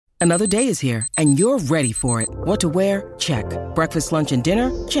Another day is here, and you're ready for it. What to wear? Check. Breakfast, lunch, and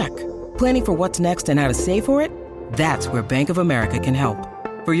dinner? Check. Planning for what's next and how to save for it? That's where Bank of America can help.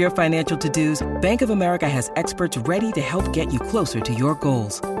 For your financial to-dos, Bank of America has experts ready to help get you closer to your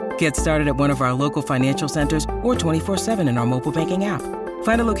goals. Get started at one of our local financial centers or 24/7 in our mobile banking app.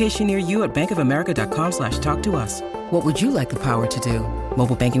 Find a location near you at bankofamerica.com/talktous. What would you like the power to do?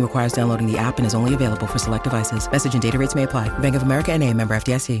 Mobile banking requires downloading the app and is only available for select devices. Message and data rates may apply. Bank of America N.A., member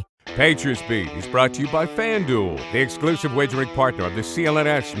FDIC. Patriots Beat is brought to you by FanDuel, the exclusive wagering partner of the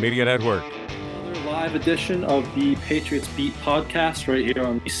CLNS Media Network. Another live edition of the Patriots Beat podcast right here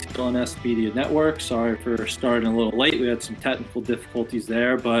on the CLNS Media Network. Sorry for starting a little late. We had some technical difficulties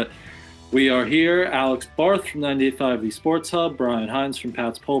there, but we are here. Alex Barth from 98.5 The Sports Hub, Brian Hines from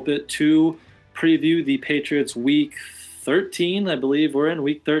Pat's Pulpit to preview the Patriots Week 13. I believe we're in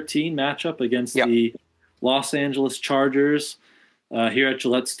Week 13 matchup against the Los Angeles Chargers. Here at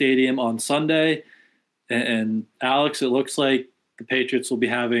Gillette Stadium on Sunday. And Alex, it looks like the Patriots will be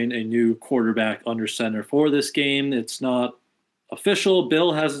having a new quarterback under center for this game. It's not official.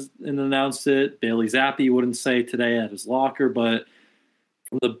 Bill hasn't announced it. Bailey Zappe wouldn't say today at his locker, but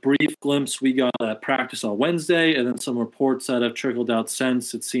from the brief glimpse we got at practice on Wednesday and then some reports that have trickled out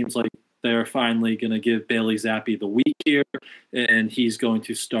since, it seems like they're finally going to give Bailey Zappe the week here, and he's going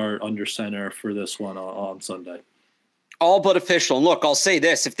to start under center for this one on Sunday. All but official. And look, I'll say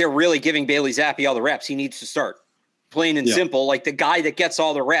this. If they're really giving Bailey Zappe all the reps, he needs to start. Plain and simple. Like, the guy that gets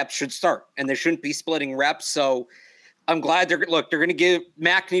all the reps should start. And they shouldn't be splitting reps. So I'm glad they're going to give –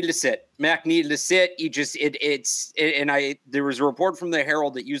 Mac needed to sit. He just – there was a report from the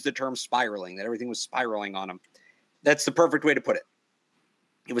Herald that used the term spiraling, that everything was spiraling on him. That's the perfect way to put it.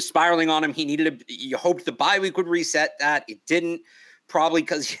 It was spiraling on him. You hoped the bye week would reset that. It didn't, probably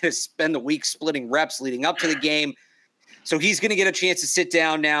because he had to spend the week splitting reps leading up to the game. So he's going to get a chance to sit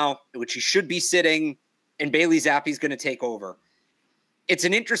down now, which he should be sitting, and Bailey Zappe's going to take over. It's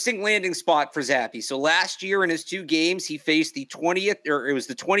an interesting landing spot for Zappe. So last year in his two games, he faced the 20th, or it was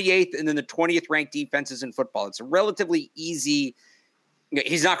the 28th and then the 20th ranked defenses in football. It's a relatively easy –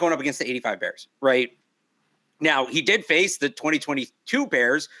 he's not going up against the 85 Bears, right? Now, he did face the 2022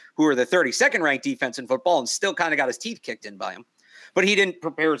 Bears, who are the 32nd ranked defense in football, and still kind of got his teeth kicked in by him. But he didn't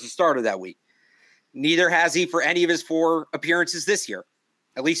prepare as a starter that week. Neither has he for any of his 4 appearances this year,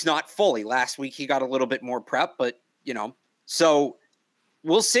 at least not fully. Last week, he got a little bit more prep, but, so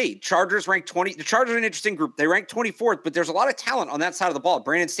we'll see. Chargers ranked 20. The Chargers are an interesting group. They ranked 24th, but there's a lot of talent on that side of the ball.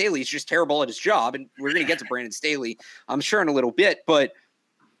 Brandon Staley is just terrible at his job, and we're going to get to Brandon Staley, I'm sure, in a little bit, but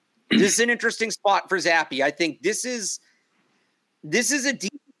this is an interesting spot for Zappe. I think this is a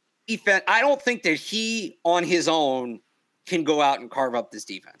defense. I don't think that he, on his own, can go out and carve up this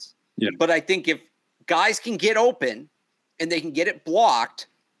defense. Yeah. But I think if guys can get open and they can get it blocked,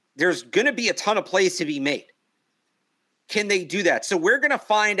 there's going to be a ton of plays to be made. Can they do that? So we're going to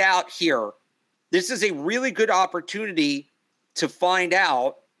find out here. This is a really good opportunity to find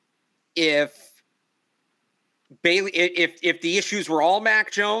out if Bailey, if the issues were all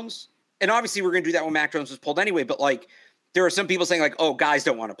Mac Jones, and obviously we're going to do that when Mac Jones was pulled anyway, but like, there are some people saying like, oh, guys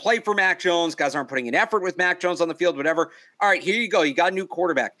don't want to play for Mac Jones. Guys aren't putting in effort with Mac Jones on the field, whatever. All right, here you go. You got a new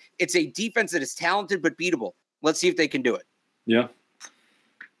quarterback. It's a defense that is talented but beatable. Let's see if they can do it. Yeah.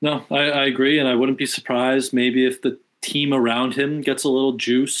 No, I agree, and I wouldn't be surprised maybe if the team around him gets a little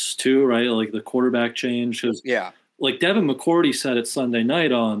juice too, right? Like the quarterback change. Like Devin McCourty said it Sunday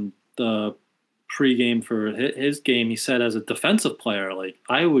night on the pregame for his game, he said as a defensive player, like,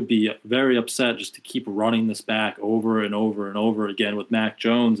 I would be very upset just to keep running this back over and over and over again with Mac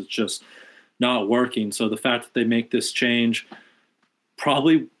Jones. It's just not working. So the fact that they make this change,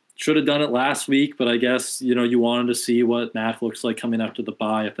 probably should have done it last week, but I guess, you wanted to see what Mac looks like coming after the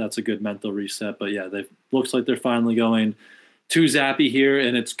bye, if that's a good mental reset. But yeah, looks like they're finally going to Zappe here,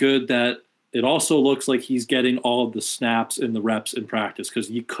 and it's good that it also looks like he's getting all of the snaps and the reps in practice, because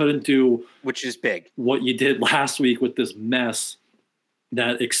you couldn't do, which is big, what you did last week with this mess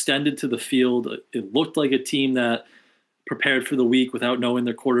that extended to the field. It looked like a team that prepared for the week without knowing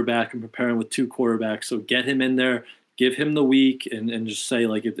their quarterback and preparing with 2 quarterbacks. So get him in there, give him the week, and just say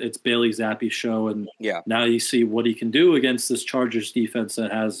like it's Bailey Zappe's show. And now you see what he can do against this Chargers defense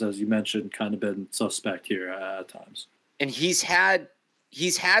that has, as you mentioned, kind of been suspect here at times. And he's had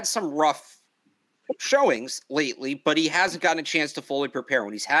some rough showings lately, but he hasn't gotten a chance to fully prepare.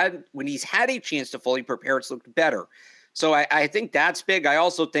 When he's had a chance to fully prepare, it's looked better. So I think that's big. I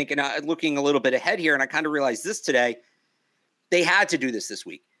also think, and looking a little bit ahead here, and I kind of realized this today, they had to do this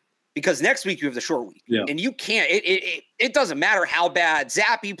week. because next week you have the short week. Yeah. And you can't, it doesn't matter how bad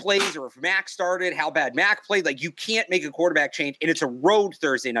Zappe plays or if Mac started, how bad Mac played. Like, you can't make a quarterback change, and it's a road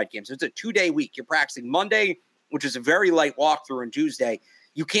Thursday night game. So it's a 2-day week. You're practicing Monday, which is a very light walkthrough, and Tuesday.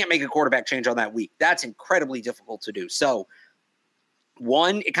 You can't make a quarterback change on that week. That's incredibly difficult to do. So,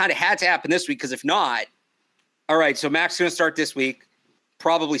 one, it kind of had to happen this week, because if not, all right, so Mac's going to start this week,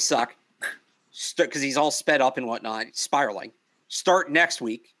 probably suck, because he's all sped up and whatnot, spiraling. Start next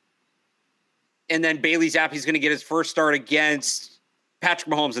week. And then Bailey Zappe's going to get his first start against Patrick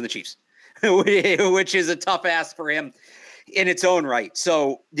Mahomes and the Chiefs, which is a tough ask for him in its own right.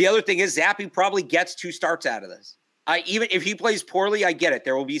 So the other thing is Zappe probably gets 2 starts out of this. Even if he plays poorly, I get it.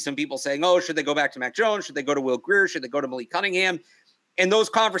 There will be some people saying, oh, should they go back to Mac Jones? Should they go to Will Grier? Should they go to Malik Cunningham? And those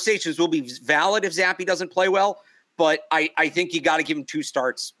conversations will be valid if Zappe doesn't play well. But I think you got to give him 2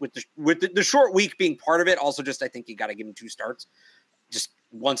 starts with the short week being part of it. Also, just I think you got to give him 2 starts. Just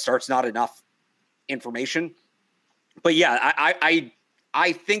 1 start's not enough information. But yeah,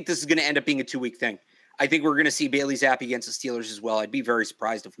 I think this is going to end up being a 2-week thing. I think we're going to see Bailey Zappe against the Steelers as well. I'd be very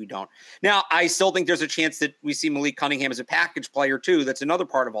surprised if we don't. Now, I still think there's a chance that we see Malik Cunningham as a package player too. That's another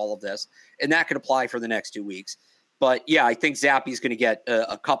part of all of this, and that could apply for the next 2 weeks. But yeah, I think Zappe is going to get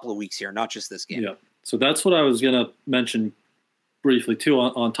a couple of weeks here, not just this game. Yeah. So that's what I was going to mention briefly too.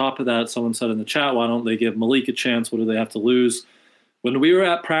 On top of that, someone said in the chat, why don't they give Malik a chance? What do they have to lose? When we were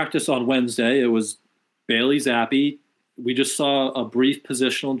at practice on Wednesday, it was Bailey Zappe. We just saw a brief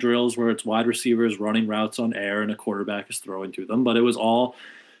positional drills where it's wide receivers running routes on air and a quarterback is throwing to them. But it was all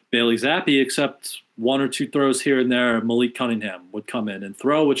Bailey Zappe, except 1 or 2 throws here and there. Malik Cunningham would come in and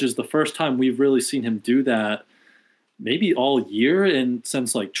throw, which is the first time we've really seen him do that maybe all year and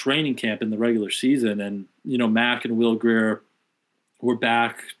since like training camp in the regular season. And, Mac and Will Grier were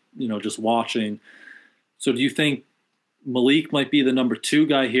back, just watching. So do you think Malik might be the number 2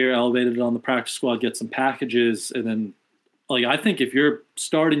 guy here, elevated on the practice squad, get some packages, and then, like, I think if you're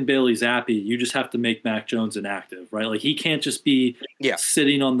starting Bailey Zappe, you just have to make Mac Jones inactive, right? Like, he can't just be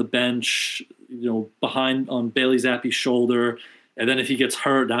sitting on the bench, behind on Bailey Zappe's shoulder, and then if he gets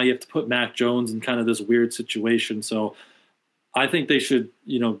hurt, now you have to put Mac Jones in kind of this weird situation. So I think they should,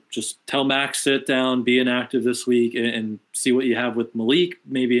 just tell Mac, sit down, be inactive this week, and see what you have with Malik,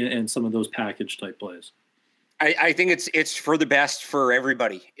 maybe, and some of those package type plays. I think it's for the best for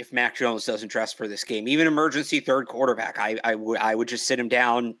everybody if Mac Jones doesn't dress for this game. Even emergency third quarterback, I would just sit him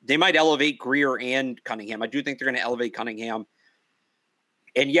down. They might elevate Grier and Cunningham. I do think they're going to elevate Cunningham.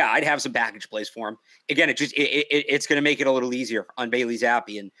 And yeah, I'd have some package plays for him. Again, it's going to make it a little easier on Bailey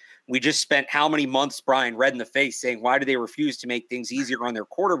Zappe. And we just spent how many months, Brian, red in the face saying, why do they refuse to make things easier on their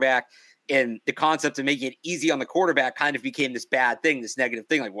quarterback? And the concept of making it easy on the quarterback kind of became this bad thing, this negative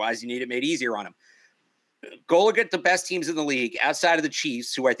thing. Like, why does he need it made easier on him? Go look at the best teams in the league outside of the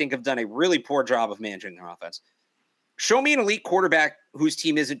Chiefs, who I think have done a really poor job of managing their offense. Show me an elite quarterback whose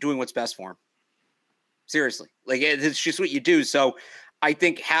team isn't doing what's best for him. Seriously. Like, it's just what you do. So I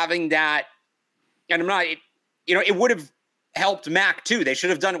think having that, and I'm not, it would have helped Mac too. They should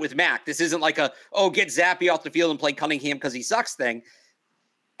have done it with Mac. This isn't like get Zappe off the field and play Cunningham because he sucks thing.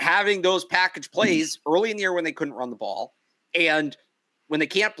 Having those package plays early in the year when they couldn't run the ball, and when they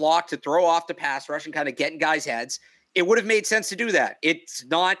can't block, to throw off the pass rush and kind of get in guys' heads, it would have made sense to do that. It's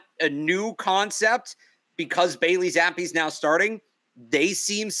not a new concept because Bailey Zappe's now starting. They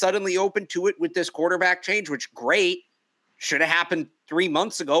seem suddenly open to it with this quarterback change, which great. Should have happened 3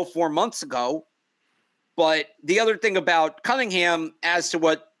 months ago, 4 months ago. But the other thing about Cunningham as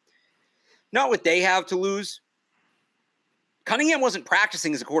to not what they have to lose, Cunningham wasn't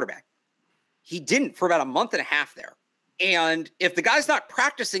practicing as a quarterback. He didn't for about a month and a half there. And if the guy's not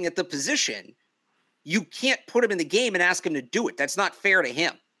practicing at the position, you can't put him in the game and ask him to do it. That's not fair to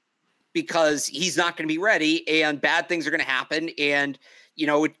him because he's not going to be ready and bad things are going to happen. And,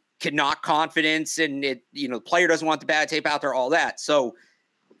 it can knock confidence and the player doesn't want the bad tape out there, all that. So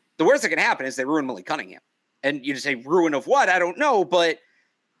the worst that can happen is they ruin Malik Cunningham. And you just say ruin of what? I don't know. But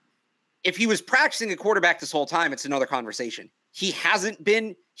if he was practicing a quarterback this whole time, it's another conversation. He hasn't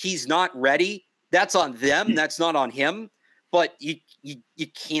been, he's not ready. That's on them. That's not on him. But you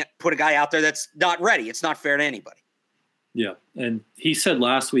can't put a guy out there that's not ready. It's not fair to anybody. Yeah. And he said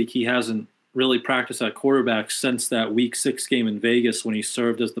last week he hasn't really practiced at quarterback since that week 6 game in Vegas when he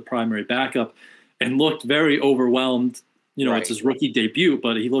served as the primary backup and looked very overwhelmed. Right. It's his rookie debut,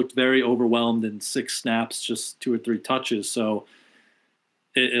 but he looked very overwhelmed in 6 snaps, just 2 or 3 touches. So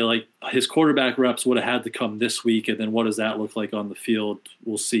like his quarterback reps would have had to come this week. And then what does that look like on the field?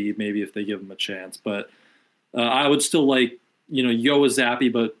 We'll see maybe if they give him a chance. But I would still like,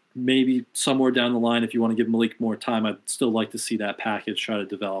 Zappe, but maybe somewhere down the line, if you want to give Malik more time, I'd still like to see that package try to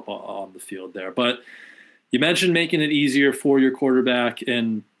develop on the field there. But you mentioned making it easier for your quarterback,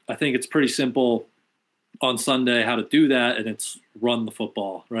 and I think it's pretty simple on Sunday how to do that, and it's run the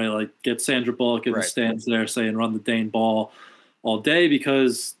football, right? Like get Sandra Bullock in the stands there saying run the Dane ball all day,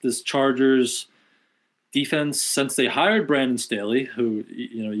 because this Chargers defense, since they hired Brandon Staley, who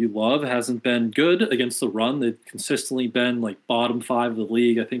you love, hasn't been good against the run. They've consistently been like bottom 5 of the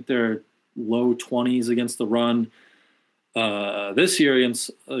league. I think they're low 20s against the run this year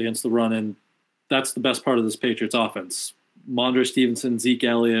against the run, and that's the best part of this Patriots offense. Mondre Stevenson, Zeke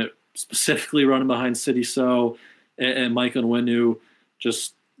Elliott, specifically running behind City So and Mike Onwenu,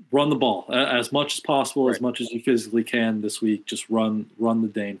 just run the ball as much as possible, as much as you physically can this week. Just run the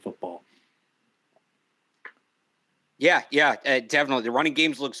Dane football. Yeah, definitely. The running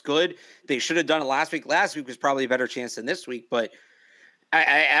games looks good. They should have done it last week. Last week was probably a better chance than this week, but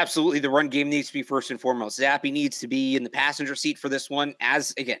I absolutely, the run game needs to be first and foremost. Zappe needs to be in the passenger seat for this one,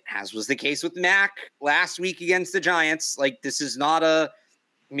 as was the case with Mac last week against the Giants. Like, this is not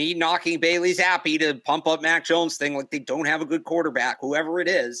me knocking Bailey Zappe to pump up Mac Jones thing. Like, they don't have a good quarterback, whoever it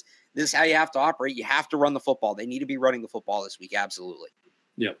is. This is how you have to operate. You have to run the football. They need to be running the football this week. Absolutely.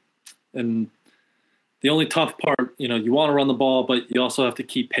 Yep. And the only tough part, you want to run the ball, but you also have to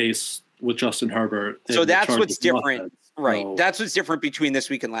keep pace with Justin Herbert. So that's what's different. Offense. Right. So, that's what's different between this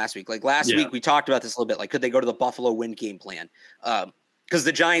week and last week. Like last week, we talked about this a little bit. Like, could they go to the Buffalo win game plan? Because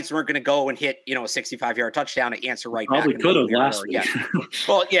the Giants weren't going to go and hit, a 65-yard touchdown to answer right probably back. Probably could have last week. Yeah.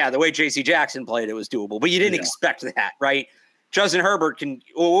 Well, yeah, the way J.C. Jackson played, it was doable. But you didn't expect that, right? Justin Herbert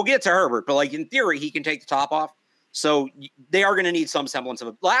we'll get to Herbert, but like in theory, he can take the top off. So they are going to need some semblance of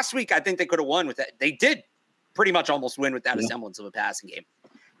it. Last week, I think they could have won with that. They did pretty much almost win without a semblance of a passing game.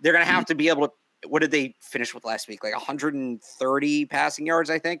 They're going to have to be able to. What did they finish with last week? Like 130 passing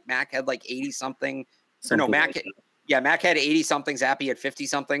yards, I think. Mac had like 80 something. Mac had 80 something. Zappe had 50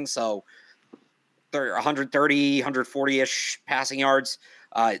 something. So they're 130, 140-ish passing yards.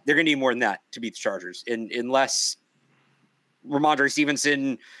 They're going to need more than that to beat the Chargers, unless Ramondre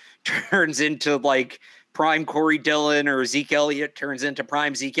Stevenson turns into like prime Corey Dillon, or Zeke Elliott turns into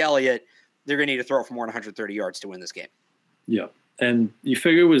prime Zeke Elliott. They're going to need to throw for more than 130 yards to win this game. Yeah. And you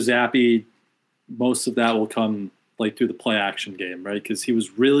figure with Zappe, most of that will come like through the play action game, right? Because he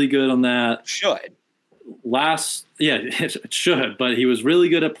was really good on that. It should, but he was really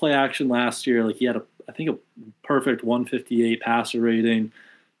good at play action last year. Like, he had I think a perfect 158 passer rating,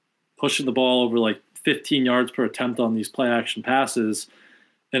 pushing the ball over like 15 yards per attempt on these play action passes.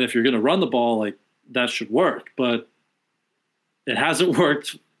 And if you're going to run the ball, like, that should work, but it hasn't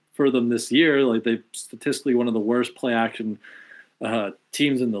worked for them this year. Like, they're statistically one of the worst play action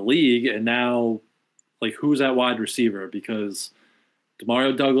teams in the league. And now, like, who's at wide receiver? Because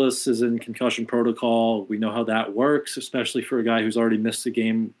Demario Douglas is in concussion protocol. We know how that works, especially for a guy who's already missed a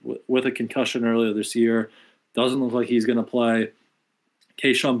game with a concussion earlier this year. Doesn't look like he's going to play.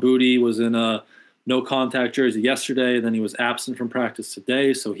 Kayshon Boutte was in a no contact jersey yesterday, then he was absent from practice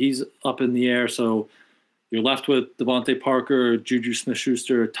today, so he's up in the air. So you're left with Devontae Parker, Juju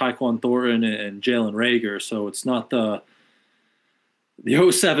Smith-Schuster, Tyquan Thornton, and Jalen Reagor. So it's not the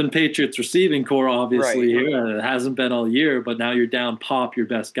 07 Patriots receiving core, obviously, here. It hasn't been all year, but now you're down Pop, your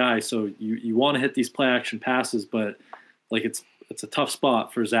best guy. So you want to hit these play action passes, but like it's a tough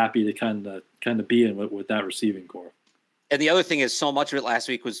spot for Zappe to kind of be in with that receiving core. And the other thing is, so much of it last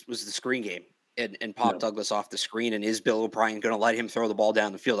week was the screen game and Pop Douglas off the screen. And is Bill O'Brien going to let him throw the ball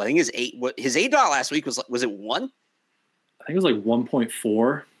down the field? I think his A dot last week was it 1? I think it was like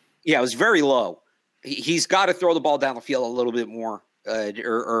 1.4. Yeah, it was very low. He's got to throw the ball down the field a little bit more.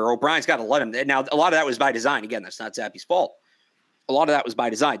 Or O'Brien's got to let him. Now, a lot of that was by design. Again, that's not Zappe's fault. A lot of that was by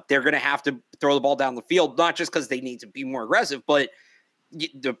design. They're going to have to throw the ball down the field, not just because they need to be more aggressive, but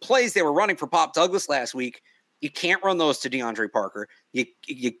the plays they were running for Pop Douglas last week, you can't run those to DeAndre Parker.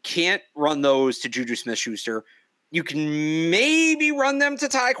 You can't run those to Juju Smith-Schuster. You can maybe run them to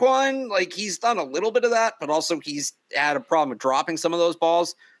Tyquan. Like, he's done a little bit of that, but also he's had a problem with dropping some of those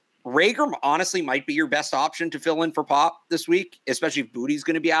balls. Reagor honestly might be your best option to fill in for Pop this week, especially if Boutte's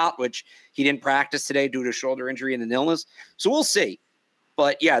going to be out, which he didn't practice today due to shoulder injury and an illness. So we'll see.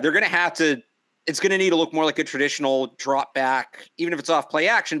 But yeah, they're going to have to, it's going to need to look more like a traditional drop back, even if it's off play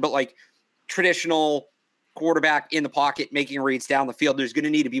action, but like traditional quarterback in the pocket, making reads down the field. There's going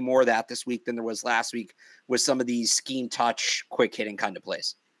to need to be more of that this week than there was last week with some of these scheme touch, quick hitting kind of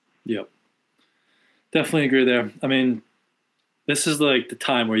plays. Yep. Definitely agree there. I mean, this is like the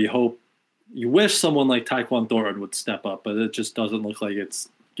time where you wish someone like Tyquan Thornton would step up, but it just doesn't look like it's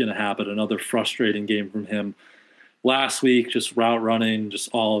going to happen. Another frustrating game from him last week, just route running, just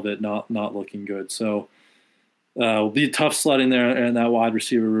all of it not looking good. So it'll be tough sledding there in that wide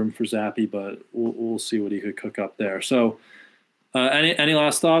receiver room for Zappe, but we'll see what he could cook up there. So any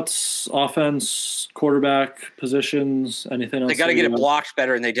last thoughts? Offense, quarterback positions, anything else? They got to get it blocked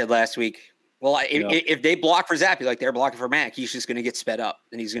better than they did last week. Well, if they block for Zappe like they're blocking for Mac, he's just going to get sped up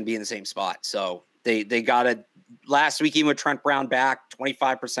and he's going to be in the same spot. So they got to – last week, even with Trent Brown back,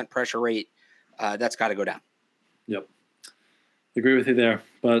 25% pressure rate, that's got to go down. Yep. Agree with you there.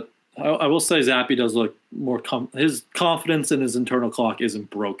 But I will say Zappe does look more his confidence in his internal clock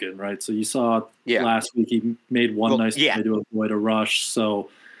isn't broken, right? So you saw last week he made one nice play to avoid a rush. So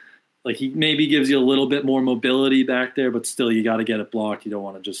 – like he maybe gives you a little bit more mobility back there, but still you got to get it blocked. You don't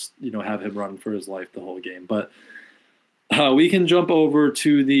want to just, have him run for his life the whole game. But we can jump over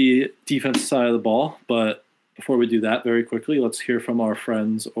to the defensive side of the ball. But before we do that, very quickly, let's hear from our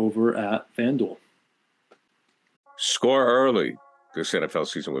friends over at FanDuel. Score early this NFL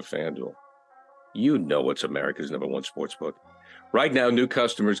season with FanDuel. You know it's America's #1 sportsbook. Right now, new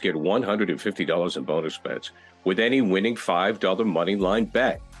customers get $150 in bonus bets with any winning $5 money line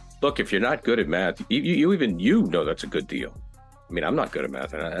bet. Look, if you're not good at math, you know that's a good deal. I mean, I'm not good at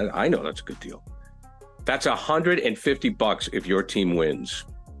math, and I know that's a good deal. That's $150 if your team wins.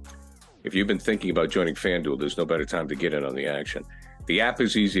 If you've been thinking about joining FanDuel, there's no better time to get in on the action. The app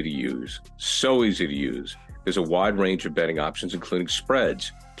is easy to use, so easy to use. There's a wide range of betting options, including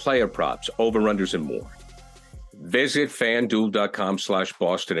spreads, player props, over-unders, and more. Visit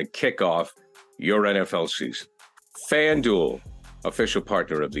FanDuel.com/Boston and kick off your NFL season. FanDuel, official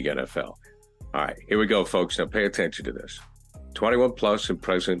partner of the NFL. All right, here we go, folks. Now pay attention to this. 21 plus and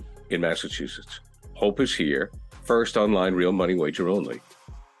present in Massachusetts. Hope is here. First online real money wager only.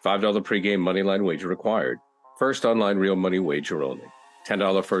 $5 pregame money line wager required. First online real money wager only.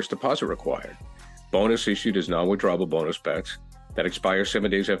 $10 first deposit required. Bonus issued as non-withdrawable bonus bets that expire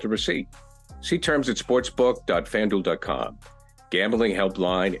 7 days after receipt. See terms at sportsbook.fanduel.com. Gambling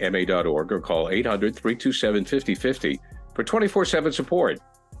helpline ma.org or call 800-327-5050 for 24/7 support.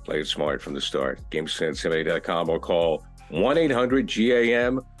 Play it smart from the start. GameSenseMA.com or call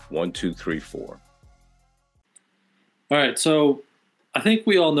 1-800-GAM-1234. All right, so I think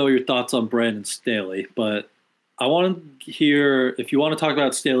we all know your thoughts on Brandon Staley, but I want to hear, if you want to talk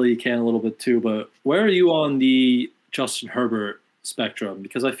about Staley, you can a little bit too, but where are you on the Justin Herbert spectrum?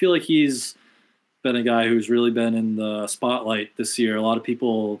 Because I feel like he's been a guy who's really been in the spotlight this year. A lot of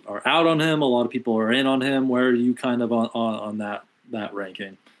people are out on him. A lot of people are in on him. Where are you kind of on that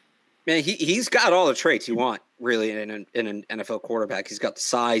ranking? Man, he's got all the traits you want, really, in an NFL quarterback. He's got the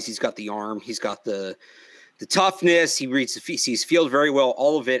size. He's got the arm. He's got the toughness. He sees field very well,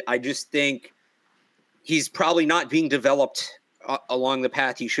 all of it. I just think he's probably not being developed along the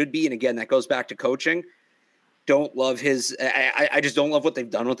path he should be. And again, that goes back to coaching. Don't love his. I just don't love what they've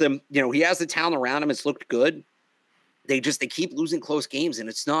done with him. He has the talent around him. It's looked good. They keep losing close games, and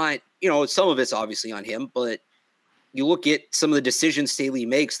it's not. Some of it's obviously on him, but you look at some of the decisions Staley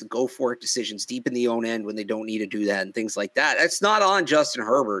makes, the go for it decisions deep in the own end when they don't need to do that, and things like that. That's not on Justin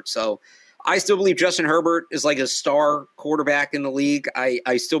Herbert. So I still believe Justin Herbert is like a star quarterback in the league.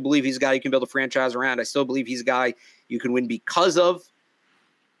 I still believe he's a guy you can build a franchise around. I still believe he's a guy you can win because of.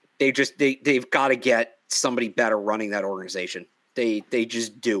 They've got to get somebody better running that organization. They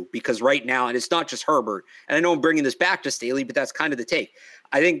just do, because right now, and it's not just Herbert, and I know I'm bringing this back to Staley, but that's kind of the take.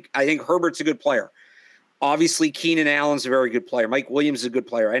 I think Herbert's a good player. Obviously, Keenan Allen's a very good player. Mike Williams is a good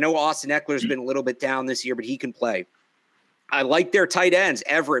player. I know Austin Eckler's been a little bit down this year, but he can play. I like their tight ends.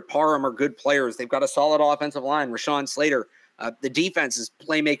 Everett, Parham are good players. They've got a solid offensive line. Rashawn Slater. The defense is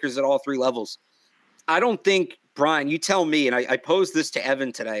playmakers at all three levels. I don't think, Brian, you tell me, and I posed this to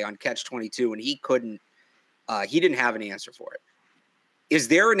Evan today on Catch 22, and he didn't have an answer for it. Is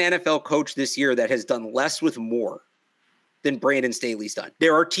there an NFL coach this year that has done less with more than Brandon Staley's done?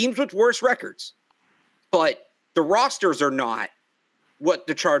 There are teams with worse records, but the rosters are not what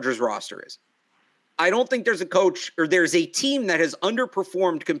the Chargers roster is. I don't think there's a coach or there's a team that has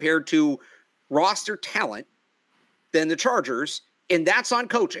underperformed compared to roster talent than the Chargers, and that's on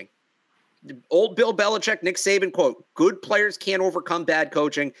coaching. Old Bill Belichick, Nick Saban quote, good players can't overcome bad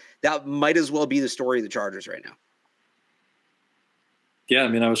coaching. That might as well be the story of the Chargers right now. Yeah, I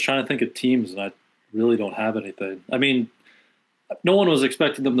mean, I was trying to think of teams, and I really don't have anything. I mean, no one was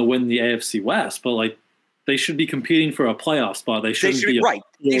expecting them to win the AFC West, but they should be competing for a playoff spot. They should be right.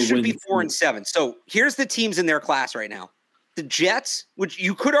 They should be 4-7. So here's the teams in their class right now. The Jets, which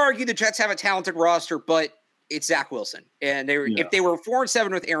you could argue the Jets have a talented roster, but it's Zach Wilson. And if they were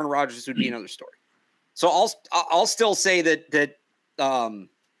 4-7 with Aaron Rodgers, it would be another story. So I'll still say that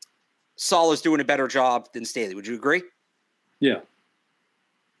Saleh's doing a better job than Staley. Would you agree? Yeah.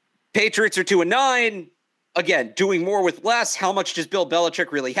 Patriots are 2-9. Again, doing more with less. How much does Bill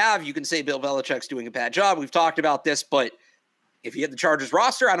Belichick really have? You can say Bill Belichick's doing a bad job. We've talked about this, but if you had the Chargers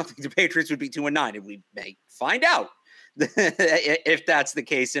roster, I don't think the Patriots would be 2-9, and we may find out if that's the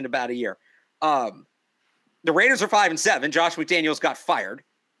case in about a year. The Raiders are 5-7. Josh McDaniels got fired,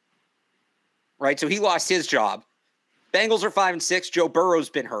 right? So he lost his job. Bengals are 5-6. Joe Burrow's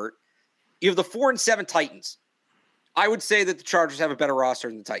been hurt. You have the 4-7 Titans. I would say that the Chargers have a better roster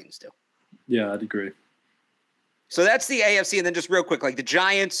than the Titans do. Yeah, I'd agree. So that's the AFC. And then just real quick, like the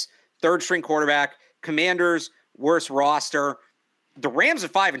Giants, third string quarterback, Commanders, worst roster. The Rams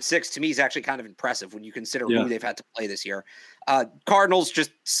at 5-6 to me is actually kind of impressive when you consider who they've had to play this year. Cardinals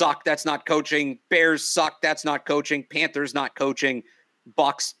just suck. That's not coaching. Bears suck. That's not coaching. Panthers not coaching.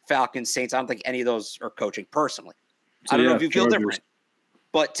 Bucks, Falcons, Saints. I don't think any of those are coaching personally. So, I don't know if you feel different.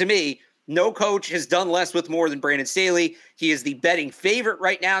 But to me, no coach has done less with more than Brandon Staley. He is the betting favorite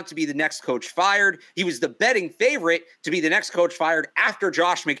right now to be the next coach fired. He was the betting favorite to be the next coach fired after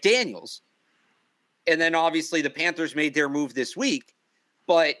Josh McDaniels. And then obviously the Panthers made their move this week.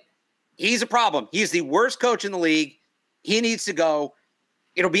 But he's a problem. He's the worst coach in the league. He needs to go.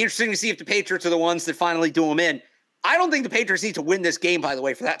 It'll be interesting to see if the Patriots are the ones that finally do him in. I don't think the Patriots need to win this game, by the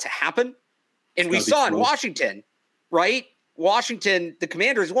way, for that to happen. And we saw in Washington, right? Washington, the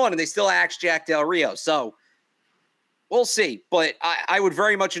Commanders won, and they still axed Jack Del Rio. So we'll see. But I would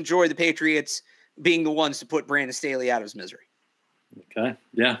very much enjoy the Patriots being the ones to put Brandon Staley out of his misery. Okay.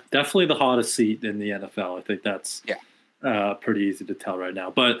 Yeah, definitely the hottest seat in the NFL. I think that's pretty easy to tell right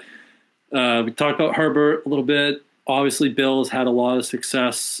now. But we talked about Herbert a little bit. Obviously, Bill's had a lot of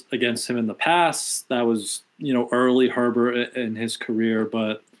success against him in the past. That was, early Herbert in his career.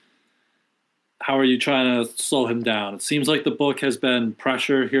 But how are you trying to slow him down? It seems like the book has been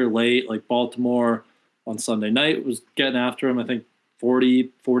pressure here late. Like Baltimore on Sunday night was getting after him. I think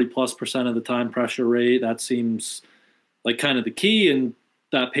 40+% of the time pressure rate. That seems like kind of the key. And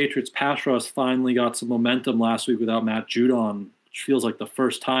that Patriots pass rush finally got some momentum last week without Matt Judon, which feels like the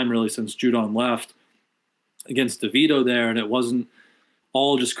first time really since Judon left against DeVito there. And it wasn't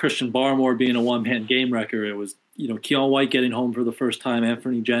all just Christian Barmore being a one-man game wrecker. It was, Keon White getting home for the first time,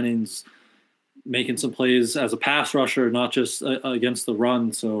 Anthony Jennings making some plays as a pass rusher, not just against the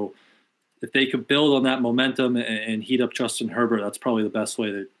run. So if they could build on that momentum and heat up Justin Herbert, that's probably the best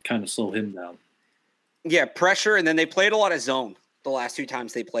way to kind of slow him down. Yeah, pressure, and then they played a lot of zone the last two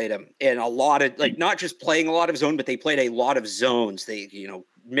times they played him. And a lot of, not just playing a lot of zone, but they played a lot of zones. They,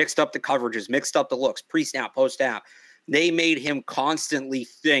 mixed up the coverages, mixed up the looks, pre-snap, post-snap. They made him constantly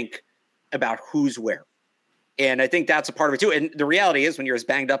think about who's where. And I think that's a part of it too. And the reality is when you're as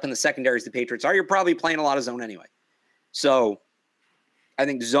banged up in the secondary as the Patriots are, you're probably playing a lot of zone anyway. So I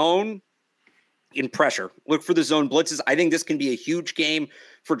think zone in pressure, look for the zone blitzes. I think this can be a huge game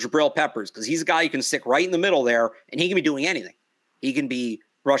for Jabril Peppers because he's a guy you can stick right in the middle there and he can be doing anything. He can be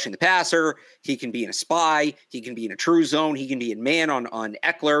rushing the passer. He can be in a spy. He can be in a true zone. He can be in man on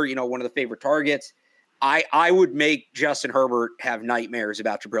Eckler, one of the favorite targets. I would make Justin Herbert have nightmares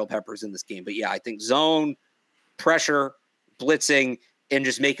about Jabril Peppers in this game. But yeah, I think zone, pressure, blitzing, and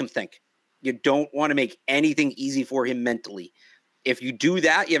just make him think. You don't want to make anything easy for him mentally. If you do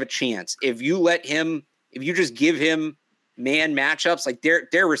that, you have a chance. If you just give him man matchups, like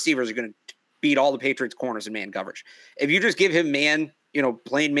their receivers are going to beat all the Patriots corners in man coverage. If you just give him man,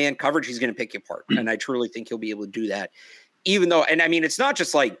 plain man coverage, he's going to pick you apart. And I truly think he'll be able to do that. Even though, and I mean, it's not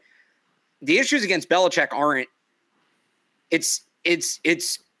just like the issues against Belichick aren't, it's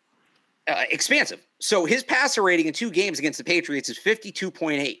expansive. So his passer rating in 2 games against the Patriots is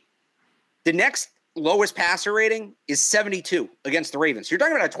 52.8. The next lowest passer rating is 72 against the Ravens. You're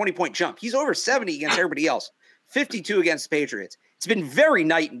talking about a 20-point jump. He's over 70 against everybody else. 52 against the Patriots. It's been very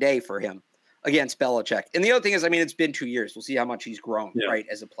night and day for him against Belichick. And the other thing is, it's been 2 years. We'll see how much he's grown, right,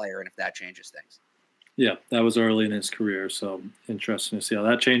 as a player and if that changes things. Yeah, that was early in his career, so interesting to see how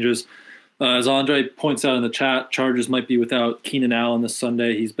that changes. As Andre points out in the chat, Chargers might be without Keenan Allen this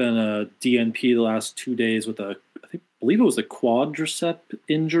Sunday. He's been a DNP the last 2 days with I believe it was a quadricep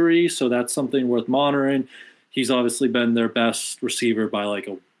injury, so that's something worth monitoring. He's obviously been their best receiver by like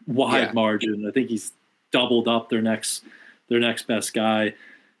a wide margin. I think he's doubled up their next best guy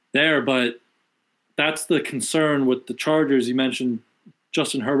there, but that's the concern with the Chargers. You mentioned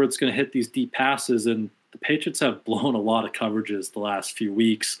Justin Herbert's going to hit these deep passes, and the Patriots have blown a lot of coverages the last few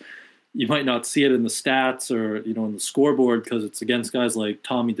weeks. You might not see it in the stats or, in the scoreboard because it's against guys like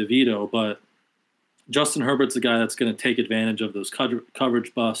Tommy DeVito, but Justin Herbert's a guy that's going to take advantage of those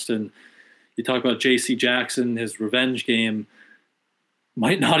coverage busts. And you talk about J.C. Jackson, his revenge game.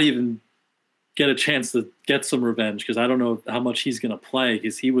 might not even get a chance to get some revenge, because I don't know how much he's going to play,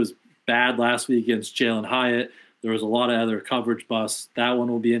 because he was bad last week against Jalen Hyatt. There was a lot of other coverage busts. That one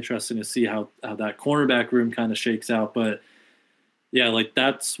will be interesting to see how that cornerback room kind of shakes out. But yeah, like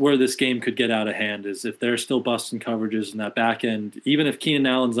that's where this game could get out of hand, is if they're still busting coverages in that back end. Even if Keenan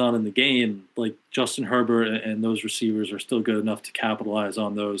Allen's not in the game, like Justin Herbert and those receivers are still good enough to capitalize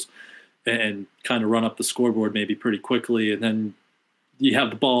on those and kind of run up the scoreboard maybe pretty quickly. And then you have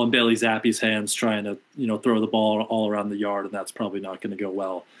the ball in Bailey Zappe's hands trying to, throw the ball all around the yard, and that's probably not going to go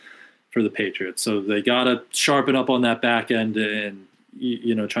well for the Patriots. So they got to sharpen up on that back end and,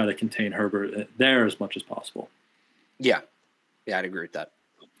 try to contain Herbert there as much as possible. Yeah. Yeah, I'd agree with that.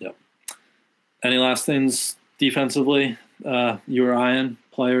 Yeah. Any last things defensively you were eyeing,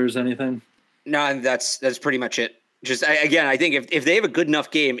 players, anything? No, that's pretty much it. Just, again, I think if they have a good enough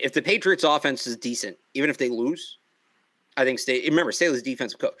game, if the Patriots offense is decent, even if they lose, I think Staley's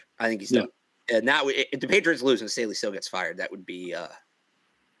defensive coach. I think he's done. Yeah. And that if the Patriots lose and Staley still gets fired, that would be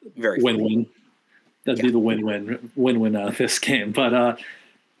very win-win. That'd be the win-win out of this game. But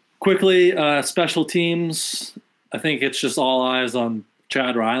quickly, special teams. I think it's just all eyes on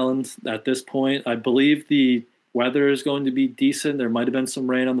Chad Ryland at this point. I believe the weather is going to be decent. There might have been some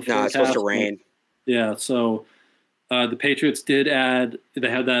rain on the forecast. It's supposed to rain. Yeah, so the Patriots did add – they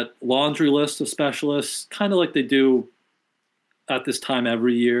had that laundry list of specialists, kind of like they do at this time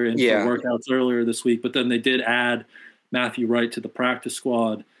every year in workouts earlier this week. But then they did add Matthew Wright to the practice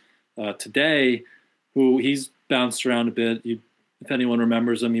squad today, who he's bounced around a bit. If anyone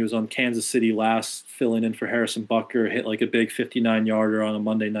remembers him, he was on Kansas City last, filling in for Harrison Butker, hit like a big 59-yarder on a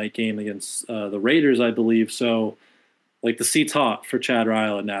Monday night game against the Raiders, I believe. So, like, the seat's hot for Chad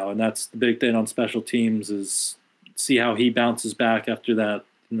Ryland now, and that's the big thing on special teams, is see how he bounces back after that,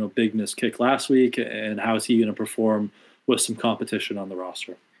 big missed kick last week, and how is he going to perform with some competition on the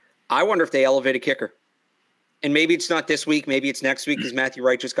roster. I wonder if they elevate a kicker. And maybe it's not this week, maybe it's next week, because Matthew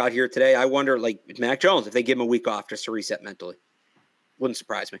Wright just got here today. I wonder, like, Mac Jones, if they give him a week off just to reset mentally. Wouldn't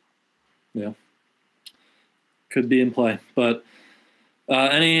surprise me. Yeah. Could be in play. But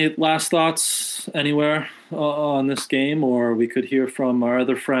any last thoughts anywhere on this game? Or we could hear from our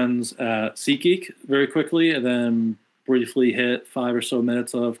other friends at SeatGeek very quickly, and then briefly hit 5 or so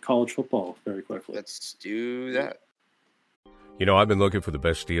minutes of college football very quickly. Let's do that. I've been looking for the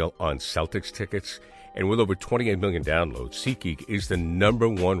best deal on Celtics tickets, and with over 28 million downloads, SeatGeek is the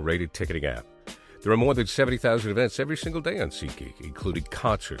 #1 rated ticketing app. There are more than 70,000 events every single day on SeatGeek, including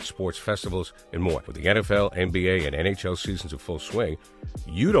concerts, sports festivals, and more. With the NFL, NBA, and NHL seasons in full swing,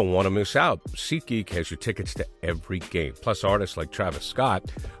 you don't want to miss out. SeatGeek has your tickets to every game. Plus, artists like Travis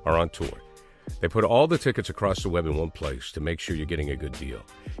Scott are on tour. They put all the tickets across the web in one place to make sure you're getting a good deal.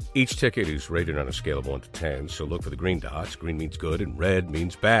 Each ticket is rated on a scale of 1 to 10, so look for the green dots. Green means good and red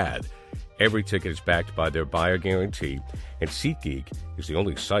means bad. Every ticket is backed by their buyer guarantee, and SeatGeek is the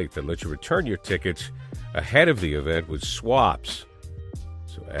only site that lets you return your tickets ahead of the event with swaps.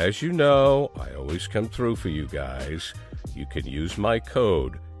 So as you know, I always come through for you guys. You can use my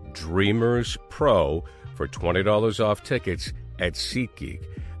code DREAMERSPRO for $20 off tickets at SeatGeek.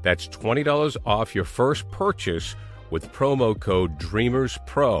 That's $20 off your first purchase with promo code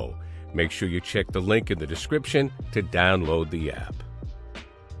DREAMERSPRO. Make sure you check the link in the description to download the app.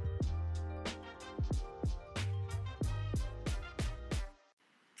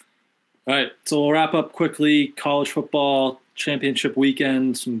 All right, so we'll wrap up quickly. College football championship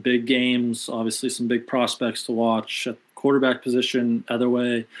weekend, some big games, obviously some big prospects to watch at quarterback position, either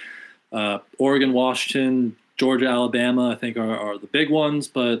way. Oregon, Washington, Georgia, Alabama, I think are the big ones.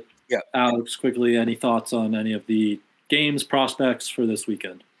 But Alex, quickly, any thoughts on any of the games, prospects for this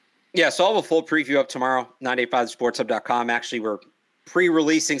weekend? Yeah, so I'll have a full preview up tomorrow, 985sportshub.com. Actually, we're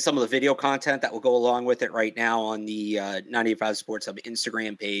pre-releasing some of the video content that will go along with it right now on the 985 Sports Hub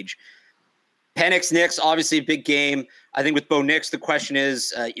Instagram page. Penix Nix, obviously a big game. I think with Bo Nix, the question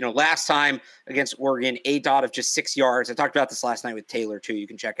is, last time against Oregon, a dot of just 6 yards. I talked about this last night with Taylor, too. You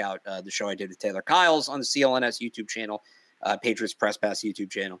can check out the show I did with Taylor Kyles on the CLNS YouTube channel, Patriots Press Pass YouTube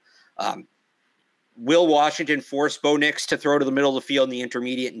channel. Will Washington force Bo Nix to throw to the middle of the field in the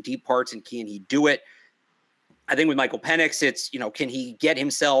intermediate and deep parts, and can he do it? I think with Michael Penix, it's, can he get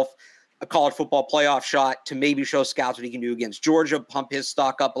himself a college football playoff shot to maybe show scouts what he can do against Georgia, pump his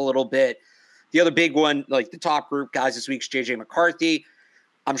stock up a little bit. The other big one, like the top group guys this week, is J.J. McCarthy.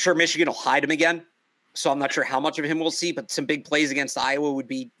 I'm sure Michigan will hide him again, so I'm not sure how much of him we'll see, but some big plays against Iowa would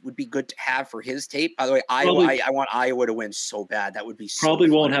be good to have for his tape. By the way, I want Iowa to win so bad. That would be so probably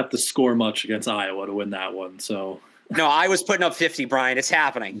fun. Won't have to score much against Iowa to win that one. So No, I was putting up 50, Brian. It's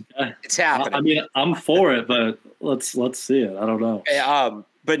happening. It's happening. I mean, I'm for it, but let's see it. I don't know.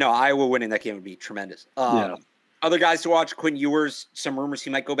 But no, Iowa winning that game would be tremendous. Other guys to watch, Quinn Ewers, some rumors he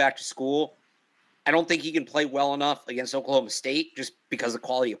might go back to school. I don't think he can play well enough against Oklahoma State just because of the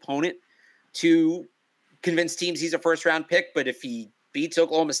quality opponent to convince teams he's a first-round pick. But if he beats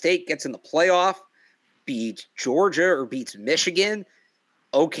Oklahoma State, gets in the playoff, beats Georgia or beats Michigan,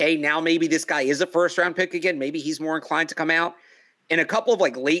 okay, now maybe this guy is a first-round pick again. Maybe he's more inclined to come out. And a couple of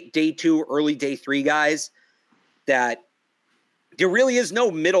like late day 2, early day 3 guys that there really is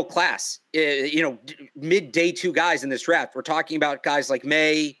no middle class, mid day 2 guys in this draft. We're talking about guys like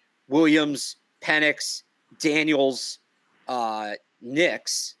May, Williams, Penix, Daniels,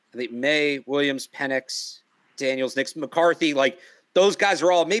 Nix. I think May, Williams, Penix, Daniels, Nix, McCarthy. Like those guys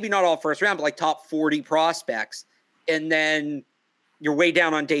are all maybe not all first round, but like top 40 prospects. And then you're way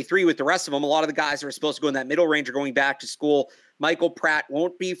down on day 3 with the rest of them. A lot of the guys that are supposed to go in that middle range are going back to school. Michael Pratt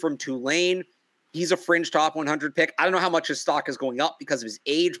won't be from Tulane. He's a fringe top 100 pick. I don't know how much his stock is going up because of his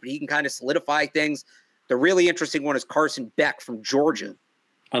age, but he can kind of solidify things. The really interesting one is Carson Beck from Georgia.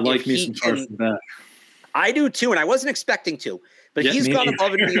 I like me some Carson Beck. I do too, and I wasn't expecting to. But he's gone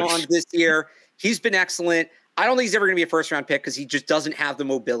above and beyond this year. He's been excellent. I don't think he's ever going to be a first-round pick because he just doesn't have the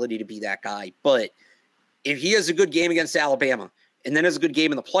mobility to be that guy. But if he has a good game against Alabama and then has a good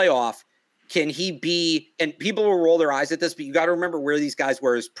game in the playoff, can he be – and people will roll their eyes at this, but you got to remember where these guys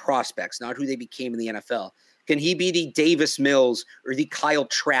were as prospects, not who they became in the NFL. Can he be the Davis Mills or the Kyle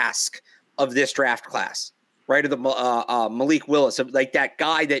Trask of this draft class, right? Or the Malik Willis, like that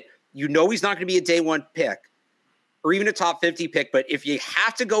guy that he's not going to be a day 1 pick or even a top 50 pick. But if you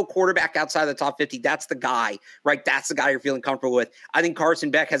have to go quarterback outside the top 50, that's the guy, right? That's the guy you're feeling comfortable with. I think Carson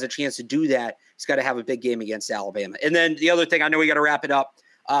Beck has a chance to do that. He's got to have a big game against Alabama. And then the other thing, I know we got to wrap it up.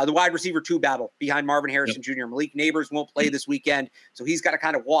 The wide receiver 2 battle behind Marvin Harrison Jr. Malik Neighbors won't play this weekend, so he's got to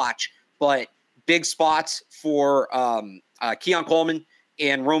kind of watch. But big spots for Keon Coleman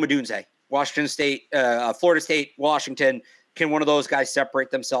and Rome Odunze. Washington State, Florida State, Washington. Can one of those guys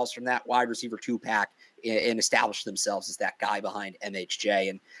separate themselves from that wide receiver 2 pack and establish themselves as that guy behind MHJ?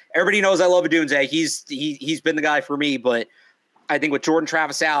 And everybody knows I love Odunze. He's been the guy for me, but I think with Jordan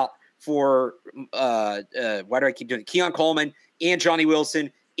Travis out for why do I keep doing it? Keon Coleman and Johnny Wilson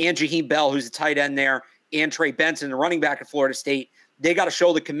and Jaheim Bell, who's the tight end there, and Trey Benson, the running back at Florida State, they got to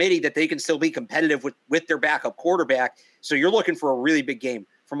show the committee that they can still be competitive with their backup quarterback. So you're looking for a really big game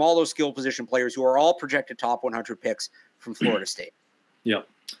from all those skill position players who are all projected top 100 picks from Florida State. Yeah.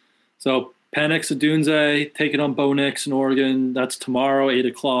 So Penix, Odunze taking on Bo Nix in Oregon. That's tomorrow, 8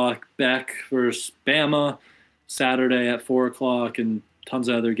 o'clock. Beck versus Bama, Saturday at 4 o'clock, and tons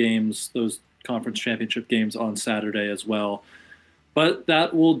of other games, those conference championship games on Saturday as well. But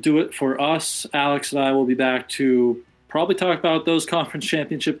that will do it for us. Alex and I will be back to probably talk about those conference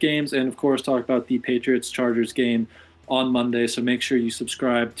championship games and, of course, talk about the Patriots-Chargers game on Monday. So make sure you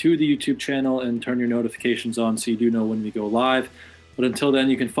subscribe to the YouTube channel and turn your notifications on so you do know when we go live. But until then,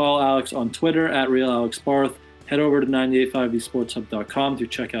 you can follow Alex on Twitter at RealAlexBarth. Head over to 985thesportshub.com to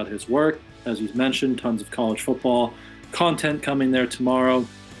check out his work. As he's mentioned, tons of college football content coming there tomorrow.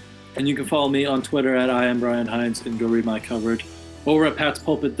 And you can follow me on Twitter at IamBrianHines and go read my coverage over at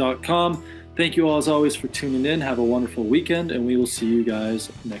patspulpit.com. Thank you all, as always, for tuning in. Have a wonderful weekend, and we will see you guys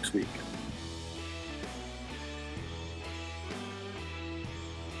next week.